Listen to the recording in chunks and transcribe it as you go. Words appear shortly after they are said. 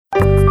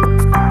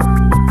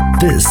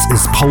This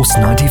is Pulse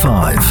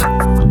 95.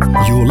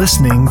 You're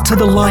listening to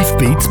the Life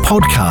Beats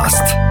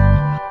podcast.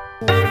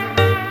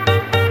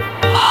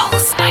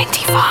 Pulse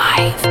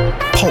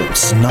 95.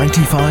 Pulse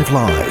 95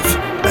 Live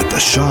at the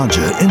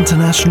Sharjah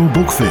International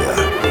Book Fair.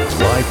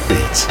 Life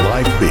Beats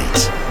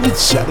with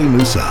Shehhi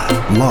Musa.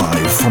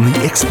 Live from the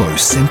Expo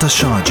Centre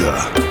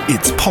Sharjah.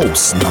 It's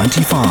Pulse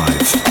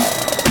 95.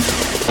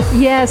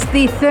 Yes,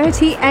 the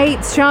 38th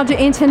Sharjah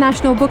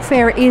International Book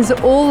Fair is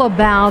all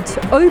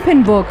about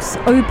open books,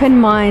 open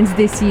minds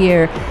this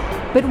year.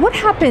 But what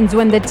happens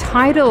when the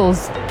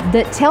titles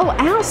that tell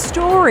our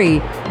story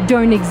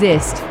don't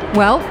exist?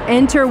 Well,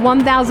 enter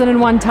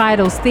 1001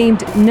 Titles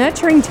themed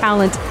Nurturing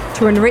Talent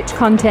to Enrich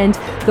Content.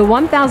 The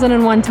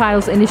 1001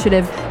 Titles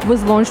initiative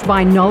was launched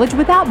by Knowledge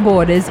Without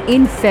Borders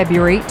in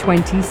February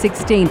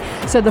 2016.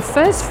 So the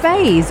first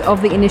phase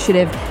of the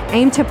initiative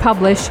aimed to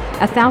publish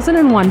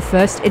 1001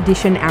 first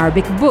edition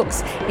Arabic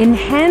books,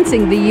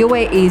 enhancing the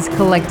UAE's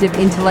collective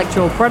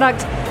intellectual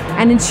product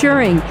and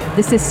ensuring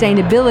the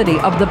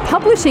sustainability of the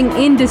publishing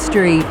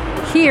industry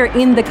here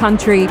in the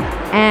country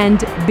and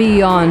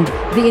beyond.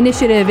 The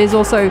initiative is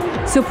also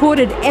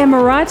supported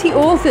Emirati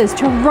authors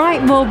to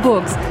write more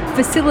books,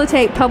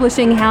 facilitate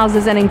publishing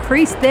houses and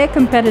increase their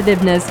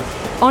competitiveness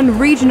on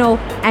regional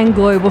and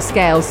global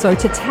scales. So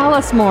to tell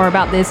us more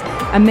about this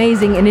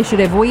amazing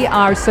initiative, we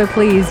are so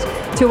pleased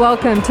to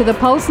welcome to the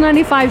Pulse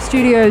 95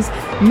 studios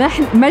Majd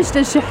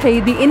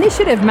Shehhi, the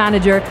initiative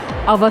manager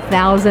of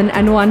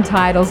 1001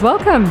 Titles.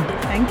 Welcome.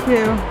 Thank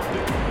you.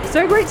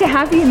 So great to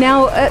have you.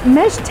 Now,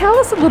 Majd, tell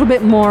us a little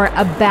bit more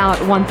about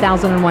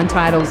 1001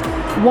 Titles,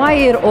 why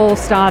it all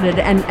started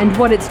and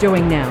what it's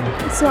doing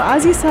now. So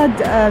as you said,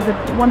 the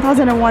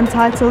 1001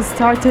 Titles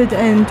started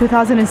in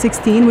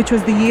 2016, which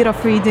was the year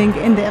of reading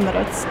in the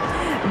Emirates.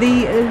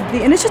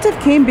 The initiative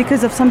came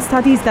because of some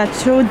studies that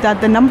showed that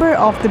the number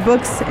of the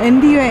books in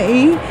the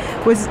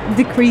UAE was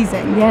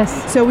decreasing.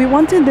 Yes. So we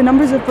wanted the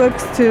numbers of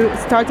books to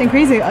start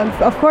increasing,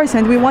 of course,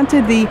 and we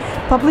wanted the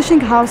publishing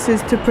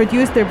houses to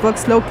produce their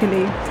books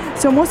locally.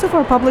 So most of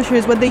our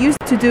publishers, what they used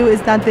to do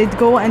is that they'd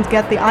go and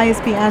get the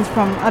ISBNs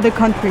from other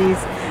countries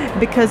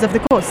because of the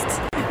costs.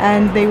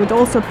 And they would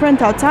also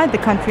print outside the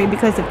country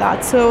because of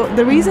that. So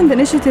the reason the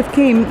initiative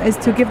came is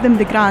to give them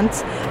the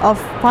grant of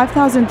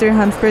 5,000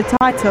 dirhams per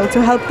title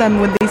to help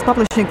them with these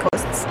publishing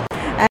costs.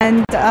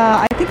 And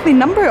I think the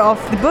number of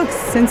the books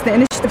since the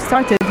initiative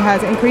started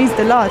has increased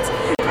a lot,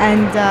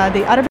 and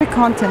the Arabic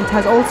content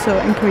has also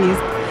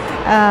increased.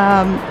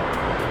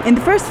 In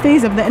the first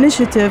phase of the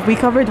initiative, we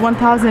covered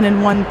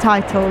 1,001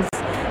 titles.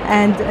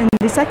 And in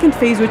the second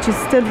phase, which is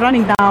still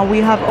running now, we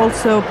have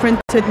also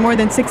printed more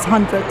than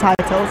 600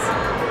 titles.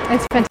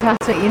 It's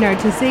fantastic,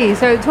 to see.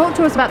 So talk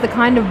to us about the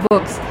kind of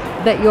books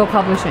that you're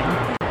publishing.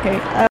 Okay,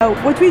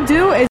 what we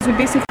do is we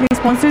basically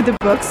sponsor the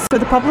books. So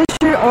the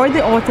publisher or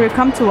the author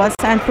come to us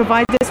and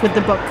provide us with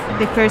the book,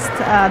 the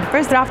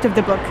first draft of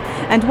the book.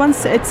 And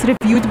once it's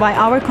reviewed by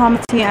our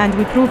committee and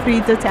we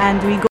proofread it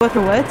and we go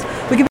through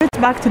it, we give it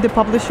back to the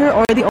publisher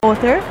or the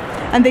author,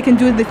 and they can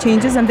do the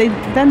changes, and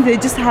then they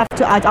just have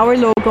to add our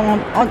logo on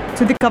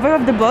to the cover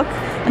of the book,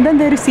 and then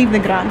they receive the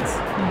grant.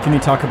 Can you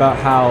talk about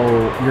how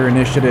your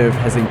initiative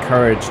has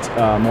encouraged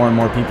more and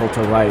more people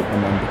to write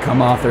and then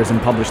become authors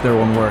and publish their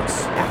own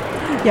works?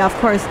 Yeah, of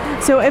course.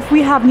 So if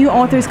we have new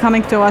authors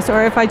coming to us,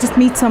 or if I just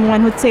meet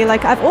someone who'd say,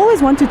 like, I've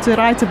always wanted to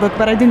write a book,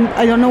 but I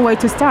don't know where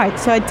to start.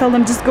 So I tell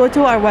them, just go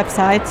to our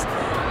website,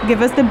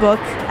 give us the book,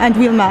 and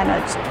we'll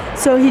manage.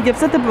 So he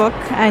gives us the book,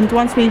 and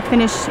once we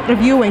finish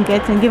reviewing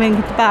it and giving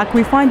it back,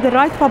 we find the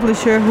right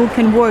publisher who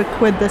can work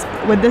with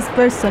this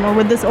person or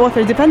with this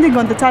author, depending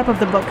on the type of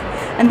the book.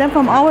 And then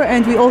from our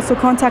end, we also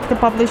contact the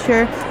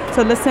publisher.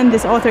 So listen,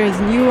 this author is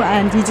new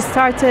and he just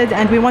started,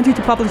 and we want you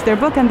to publish their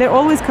book, and they're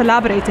always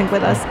collaborating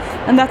with us,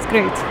 and that's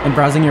great. And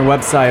browsing your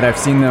website, I've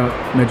seen the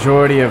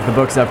majority of the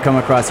books I've come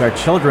across are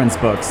children's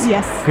books.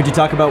 Yes. Could you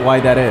talk about why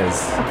that is?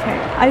 Okay.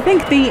 I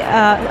think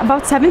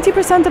about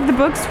 70% of the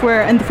books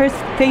were in the first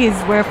phase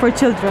were for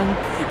children,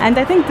 and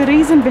I think the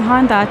reason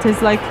behind that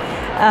is like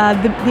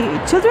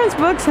the children's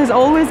books has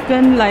always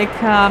been like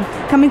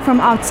coming from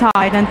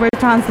outside, and we're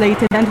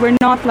translated, and we're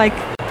not like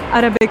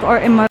Arabic or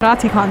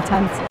Emirati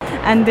content.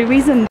 And the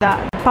reason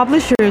that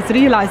publishers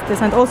realize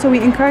this, and also we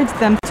encourage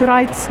them to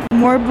write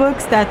more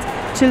books that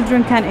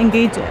children can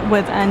engage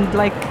with and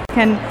like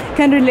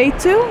can relate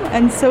to,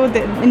 and so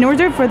in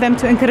order for them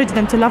to encourage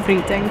them to love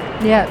reading.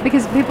 Yeah,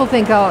 because people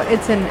think, oh,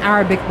 it's an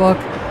Arabic book,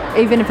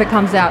 even if it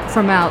comes out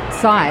from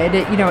outside,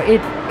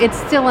 it's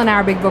still an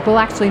Arabic book. Well,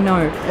 actually, no.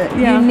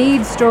 Yeah. You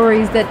need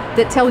stories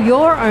that tell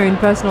your own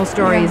personal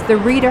stories. Yeah. The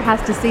reader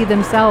has to see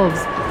themselves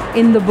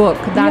in the book.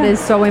 That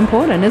is so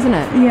important, isn't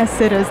it? Yes,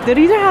 it is. The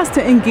reader has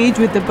to engage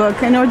with the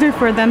book in order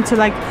for them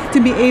to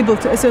be able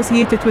to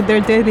associate it with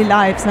their daily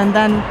lives, and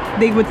then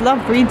they would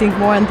love reading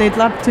more and they'd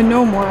love to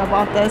know more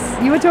about this.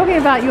 You were talking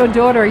about your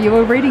daughter. You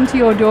were reading to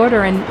your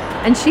daughter,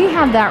 and she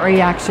had that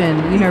reaction,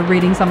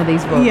 reading some of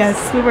these books.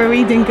 Yes, we were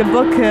reading a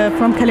book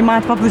from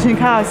Kalimat Publishing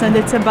House, and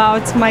it's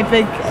about my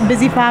big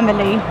busy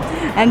family.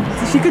 and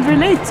she could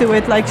relate to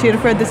it. Like she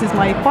referred, this is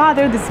my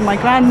father, this is my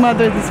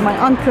grandmother, this is my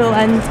uncle,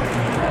 and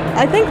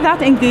I think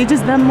that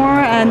engages them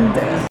more and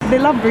they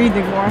love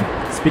reading more.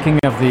 Speaking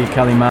of the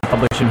Kalimat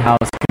Publishing House,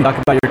 can you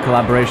talk about your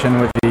collaboration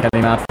with the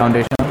Kalimat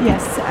Foundation?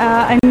 Yes,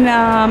 and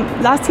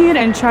last year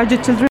in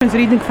Sharjah Children's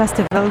Reading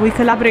Festival, we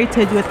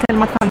collaborated with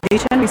Kalimat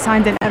Foundation. We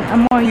signed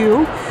an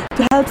MOU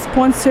to help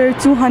sponsor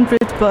 200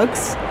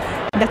 books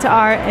that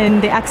are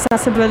in the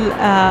accessible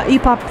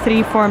EPUB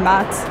 3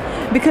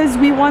 format, because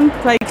we want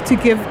to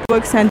give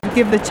books and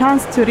give the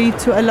chance to read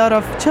to a lot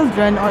of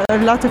children or a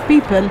lot of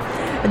people.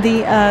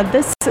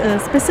 This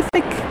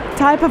specific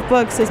type of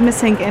books is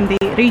missing in the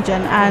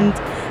region, and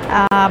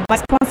by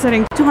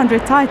sponsoring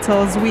 200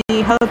 titles, we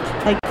help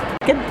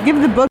give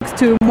the books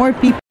to more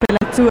people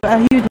and to a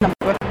huge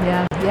number.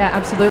 Yeah,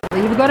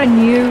 absolutely. You've got a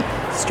new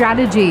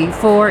strategy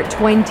for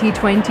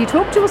 2020.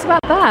 Talk to us about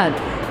that.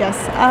 Yes,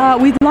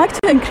 we'd like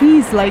to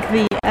increase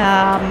the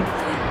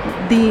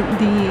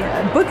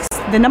books,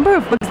 the number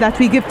of books that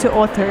we give to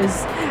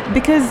authors,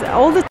 because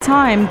all the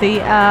time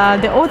the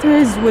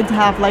authors would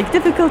have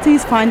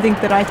difficulties finding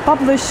the right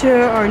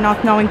publisher or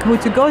not knowing who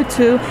to go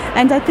to,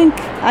 and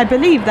I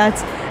believe that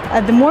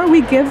the more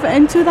we give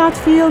into that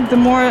field, the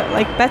more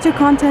better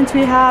content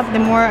we have, the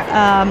more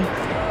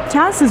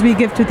chances we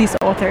give to these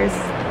authors.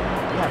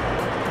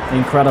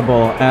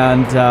 Incredible.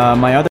 And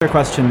my other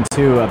question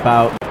too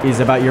is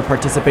about your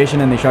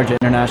participation in the Sharjah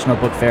International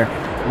Book Fair.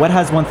 What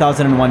has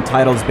 1001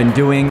 Titles been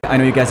doing? I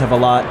know you guys have a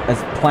lot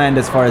planned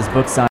as far as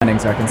book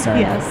signings are concerned.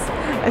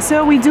 Yes.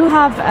 So we do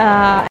have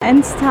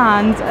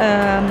in-stand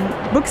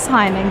book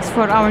signings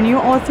for our new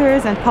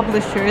authors and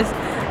publishers,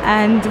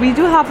 and we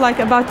do have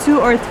about 2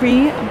 or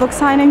 3 book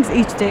signings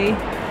each day.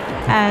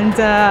 And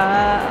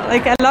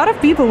a lot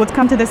of people would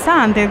come to the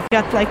stand. They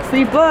get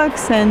free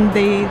books and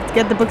they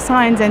get the book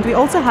signed. And we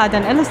also had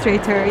an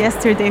illustrator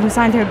yesterday who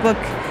signed her book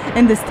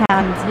in the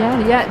stand.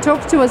 Yeah.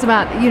 Talk to us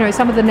about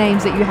some of the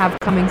names that you have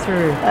coming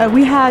through.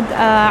 We had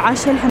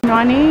Asha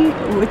Al-Hamrani,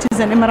 which is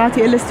an Emirati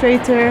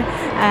illustrator,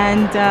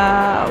 and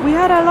we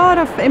had a lot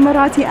of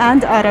Emirati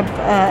and Arab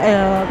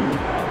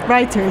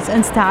writers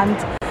in stand.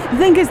 The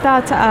thing is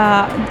that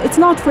it's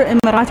not for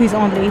Emiratis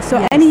only,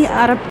 so any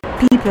Arab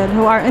people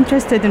who are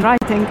interested in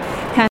writing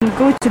can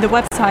go to the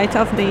website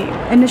of the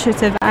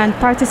initiative and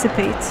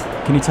participate.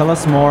 Can you tell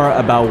us more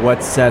about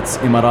what sets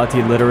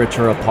Emirati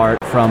literature apart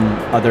from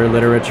other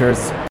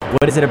literatures?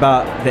 What is it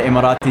about the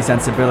Emirati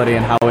sensibility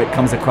and how it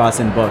comes across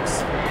in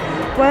books?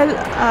 Well,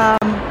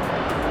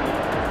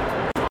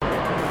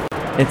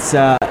 it's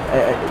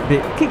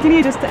can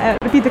you just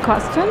repeat the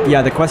question?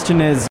 Yeah, the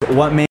question is,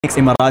 what makes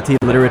Emirati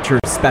literature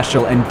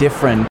special and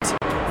different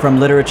from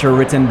literature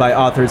written by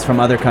authors from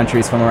other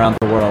countries from around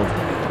the world?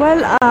 Well,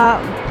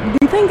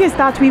 the thing is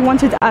that we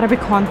wanted Arabic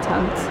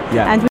content,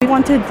 and we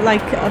wanted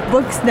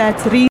books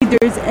that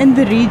readers in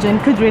the region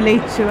could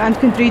relate to and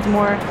could read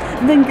more.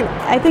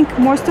 I think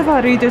most of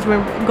our readers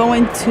were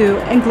going to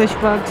English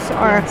books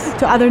or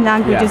to other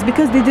languages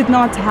because they did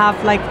not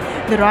have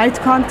the right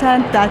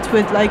content that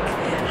would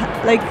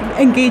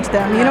engage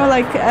them.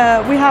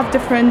 We have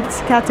different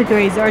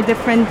categories or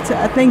different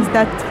things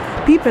that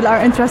people are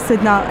interested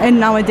in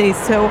nowadays.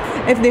 So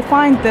if they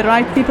find the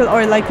right people,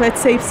 or let's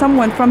say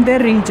someone from their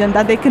region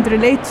that they can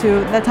relate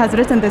to that has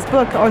written this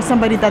book, or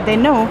somebody that they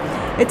know,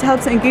 it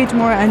helps engage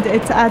more and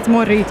it adds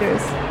more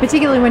readers.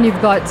 Particularly when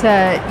you've got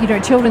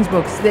children's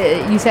books.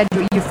 You said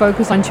you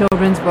focus on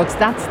children's books.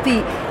 That's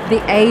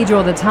the age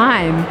or the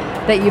time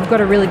that you've got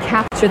to really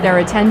capture their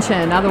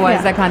attention.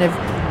 Otherwise they kind of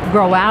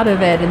grow out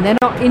of it and they're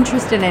not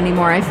interested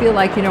anymore. I feel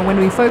like when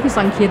we focus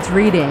on kids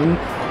reading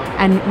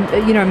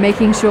and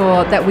making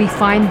sure that we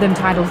find them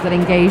titles that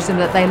engage them,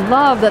 that they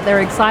love, that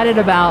they're excited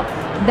about,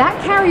 that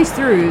carries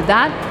through.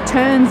 That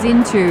turns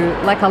into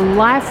a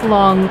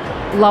lifelong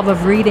love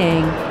of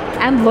reading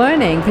and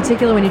learning,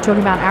 particularly when you're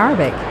talking about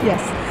Arabic.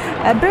 Yes.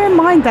 Bear in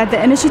mind that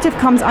the initiative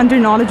comes under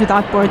Knowledge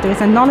Without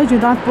Borders, and Knowledge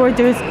Without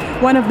Borders,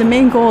 one of the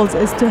main goals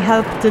is to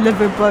help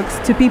deliver books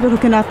to people who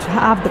cannot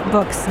have the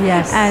books.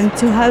 Yes. And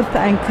to help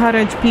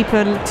encourage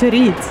people to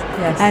read.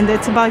 Yes. And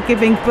it's about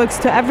giving books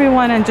to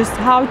everyone and just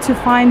how to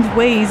find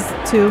ways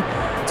to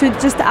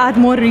just add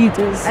more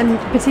readers. And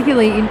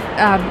particularly,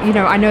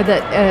 I know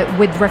that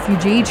with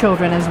refugee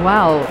children as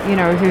well,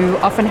 who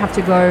often have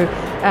to go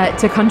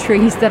to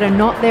countries that are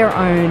not their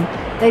own,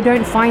 they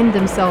don't find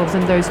themselves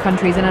in those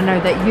countries. And I know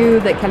that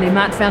that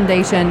Kalimat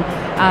Foundation,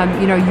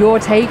 you're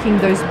taking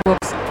those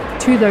books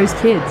to those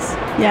kids.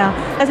 Yeah,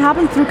 that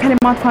happens through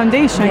Kalimat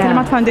Foundation. Yeah.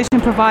 Kalimat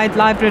Foundation provide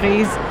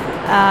libraries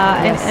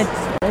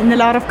in a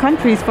lot of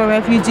countries for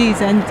refugees,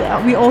 and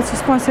we also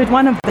sponsored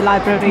one of the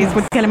libraries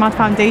with Kalimat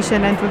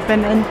Foundation, and we've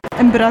been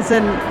in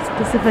Brazil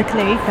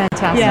specifically.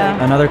 Fantastic.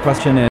 Yeah. Another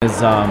question is,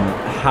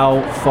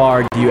 how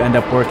far do you end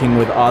up working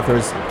with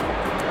authors?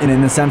 And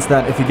in the sense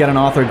that if you get an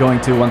author going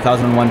to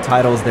 1001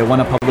 Titles, they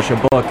want to publish a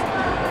book,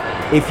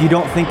 if you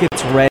don't think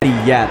it's ready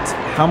yet,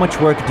 how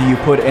much work do you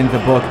put in the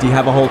book? Do you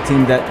have a whole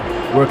team that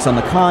works on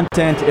the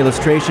content,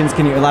 illustrations?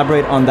 Can you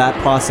elaborate on that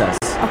process?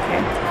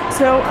 Okay.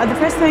 So the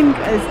first thing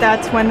is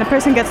that when the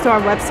person gets to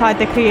our website,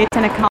 they create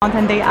an account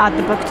and they add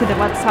the book to the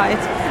website.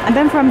 And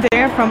then from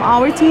there, from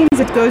our teams,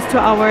 it goes to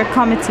our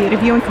committee,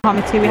 reviewing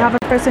committee. We have a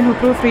person who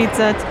proofreads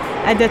it,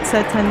 edits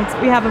it,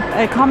 and we have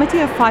a committee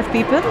of 5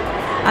 people,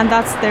 and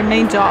that's their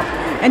main job.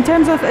 In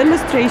terms of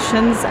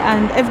illustrations,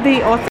 and if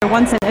the author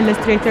wants an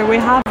illustrator, we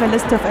have a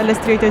list of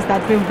illustrators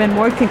that we've been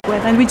working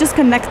with, and we just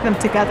connect them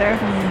together.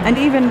 And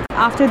even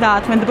after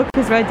that, when the book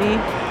is ready,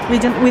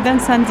 we then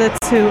send it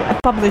to a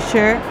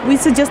publisher. We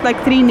suggest like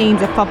 3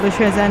 names of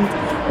publishers, and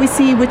we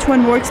see which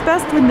one works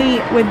best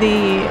with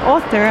the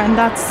author, and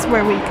that's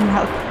where we can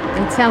help.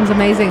 It sounds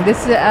amazing.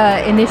 This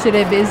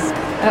initiative is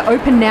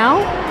open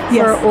now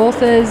for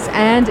authors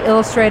and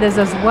illustrators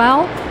as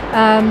well.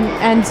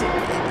 And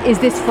is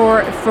this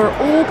for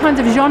all kinds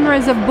of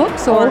genres of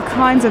books? Or? All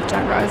kinds of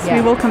genres. Yeah.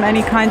 We welcome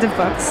any kind of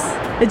books.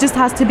 It just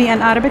has to be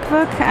an Arabic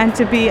book and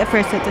to be a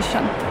first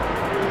edition.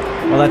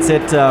 Well, that's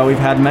it. We've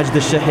had Majd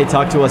Shehhi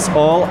talk to us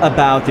all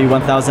about the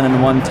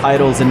 1001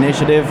 Titles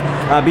Initiative.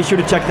 Be sure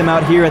to check them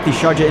out here at the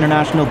Sharjah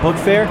International Book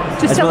Fair.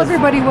 Just tell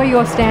everybody where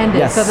your stand is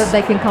Yes. so that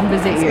they can come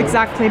visit you.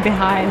 Exactly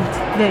behind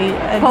the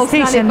Pulse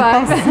station.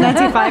 95. Pulse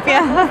 95,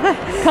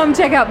 yeah. Come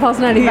check out Pulse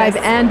 95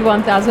 Yes. and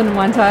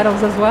 1001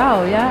 Titles as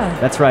well, yeah.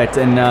 That's right.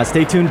 And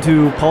stay tuned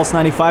to Pulse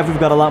 95. We've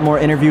got a lot more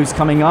interviews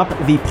coming up.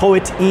 The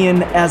poet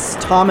Ian S.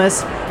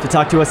 Thomas to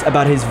talk to us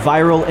about his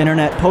viral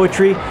internet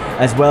poetry,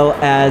 as well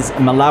as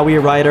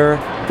Malawi writer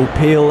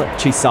Upil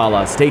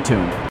Chisala. Stay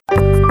tuned.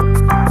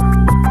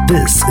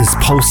 This is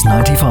Pulse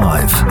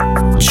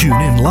 95. Tune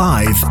in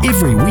live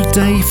every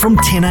weekday from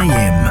 10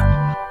 a.m.